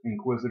Answers,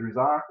 Inquisitor's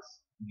Ox,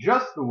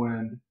 Just the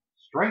Wind,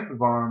 Strength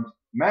of Arms,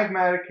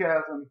 Magmatic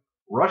Chasm,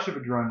 Rush of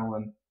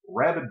Adrenaline,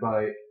 Rabid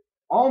Bite,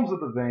 Alms of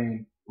the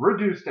Vein,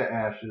 Reduced to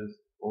Ashes,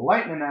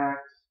 Lightning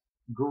Axe,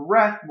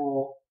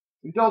 Grathmole,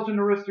 Indulgent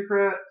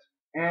Aristocrat,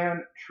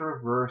 and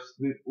Traverse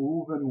the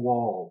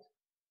Ulvenwald.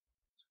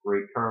 It's a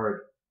great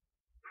card,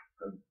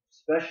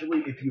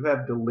 especially if you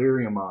have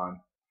Delirium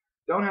on.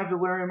 Don't have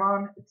Delirium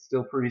on, it's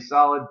still pretty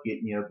solid,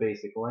 getting you a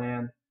basic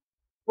land.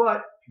 But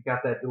if you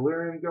got that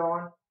Delirium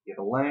going, get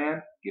a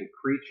land, get a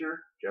creature,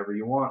 whichever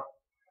you want.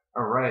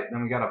 Alright,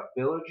 then we got a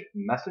Village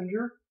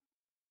Messenger,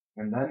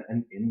 and then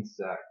an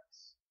Insect.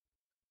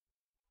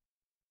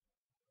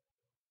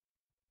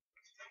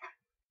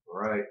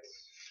 Alright.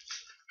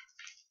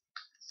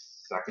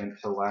 Second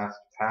to last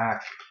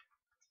pack.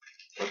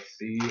 Let's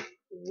see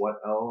what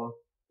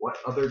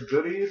other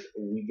goodies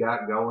we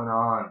got going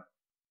on.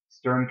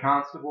 Stern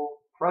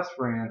Constable, Press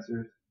for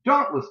Answers,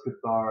 Dauntless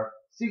Cathar,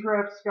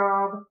 Seagraft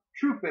Scob,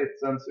 True Faith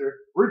Censor,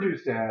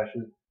 Reduced to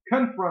Ashes,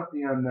 Confront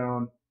the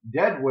Unknown,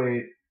 Dead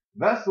Weight,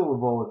 Vessel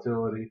of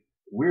Volatility,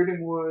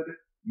 Weirding Wood,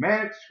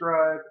 Manic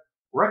Scribe,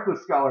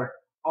 Reckless Scholar.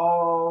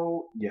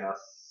 Oh, yes.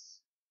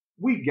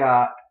 We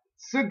got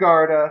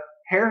Sigarda,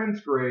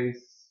 Heron's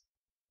Grace.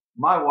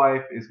 My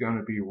wife is going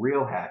to be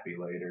real happy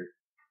later,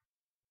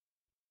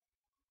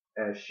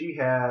 as she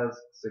has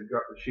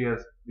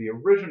the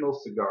original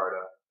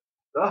Sigarda,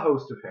 the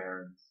Host of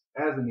Herons,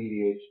 as an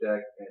EDH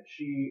deck, and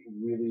she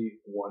really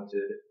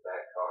wanted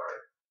that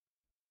card.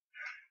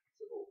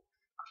 So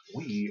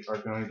we are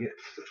going to get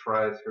to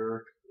surprise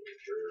her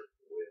later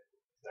with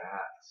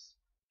that.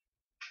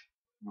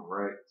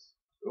 Alright.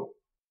 Oh,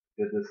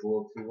 did this a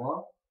little too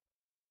long.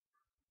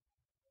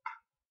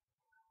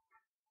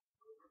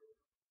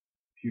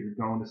 Computer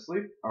going to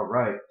sleep.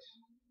 Alright.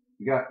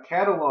 We got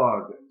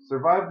Catalog,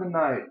 Survive the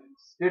Night,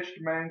 Stitched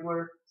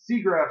Mangler,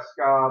 Seagraft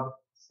Scob,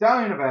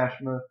 Stallion of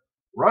Ashma,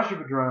 Rush of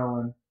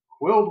Adrenaline,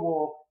 Quilled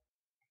Wolf,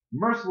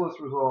 Merciless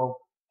Resolve,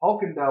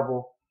 Hulkin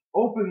Devil,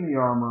 Open the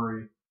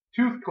Armory,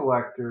 Tooth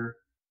Collector,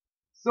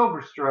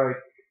 Silver Strike,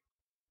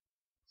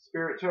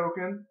 Spirit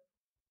Token,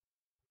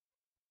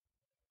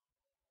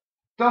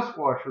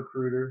 Duskwatch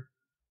Recruiter,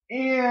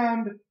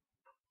 and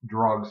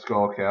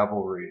Drogskull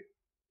Cavalry.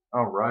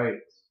 Alright.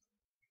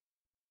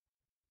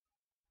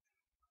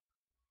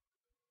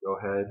 Go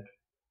ahead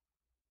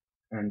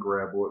and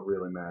grab what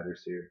really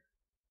matters here.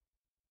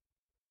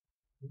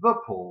 The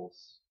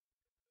pulls.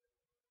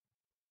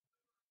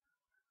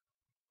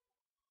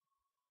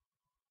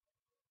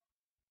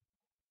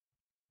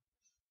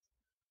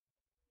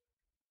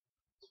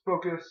 Let's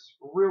focus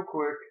real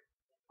quick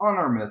on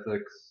our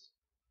mythics.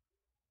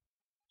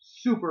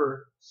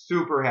 Super,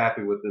 super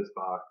happy with this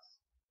box.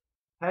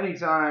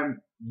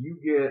 Anytime you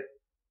get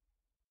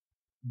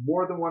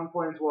more than one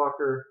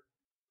Planeswalker,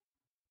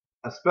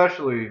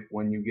 especially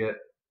when you get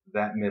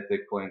that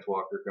mythic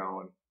Planeswalker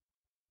going,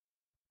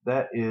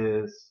 that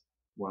is,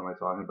 what am I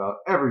talking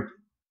about? Every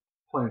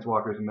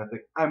Planeswalkers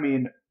Mythic. I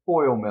mean,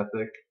 Foil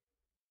Mythic.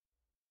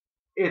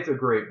 It's a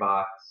great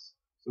box.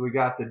 So we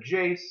got the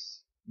Jace,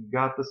 we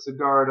got the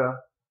Sigarda,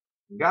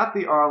 we got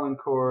the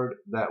Arlencord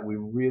that we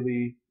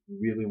really,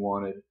 really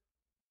wanted.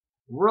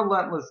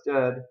 Relentless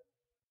Dead,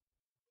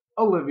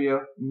 Olivia,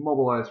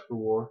 Mobilized for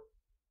War,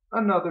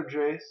 another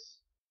Jace,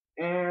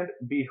 and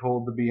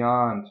Behold the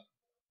Beyond.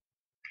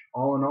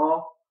 All in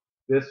all,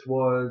 this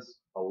was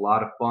a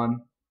lot of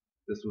fun.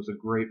 This was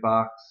a great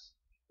box,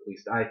 at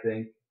least I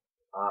think.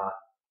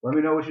 Let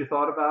me know what you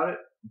thought about it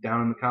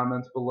down in the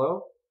comments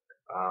below.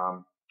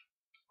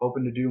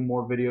 Hoping to do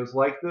more videos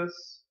like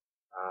this.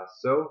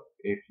 So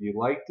if you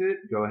liked it,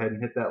 go ahead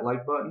and hit that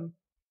like button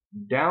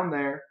down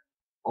there.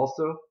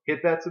 Also,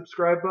 hit that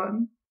subscribe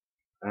button,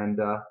 and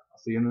I'll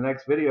see you in the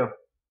next video.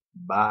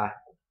 Bye.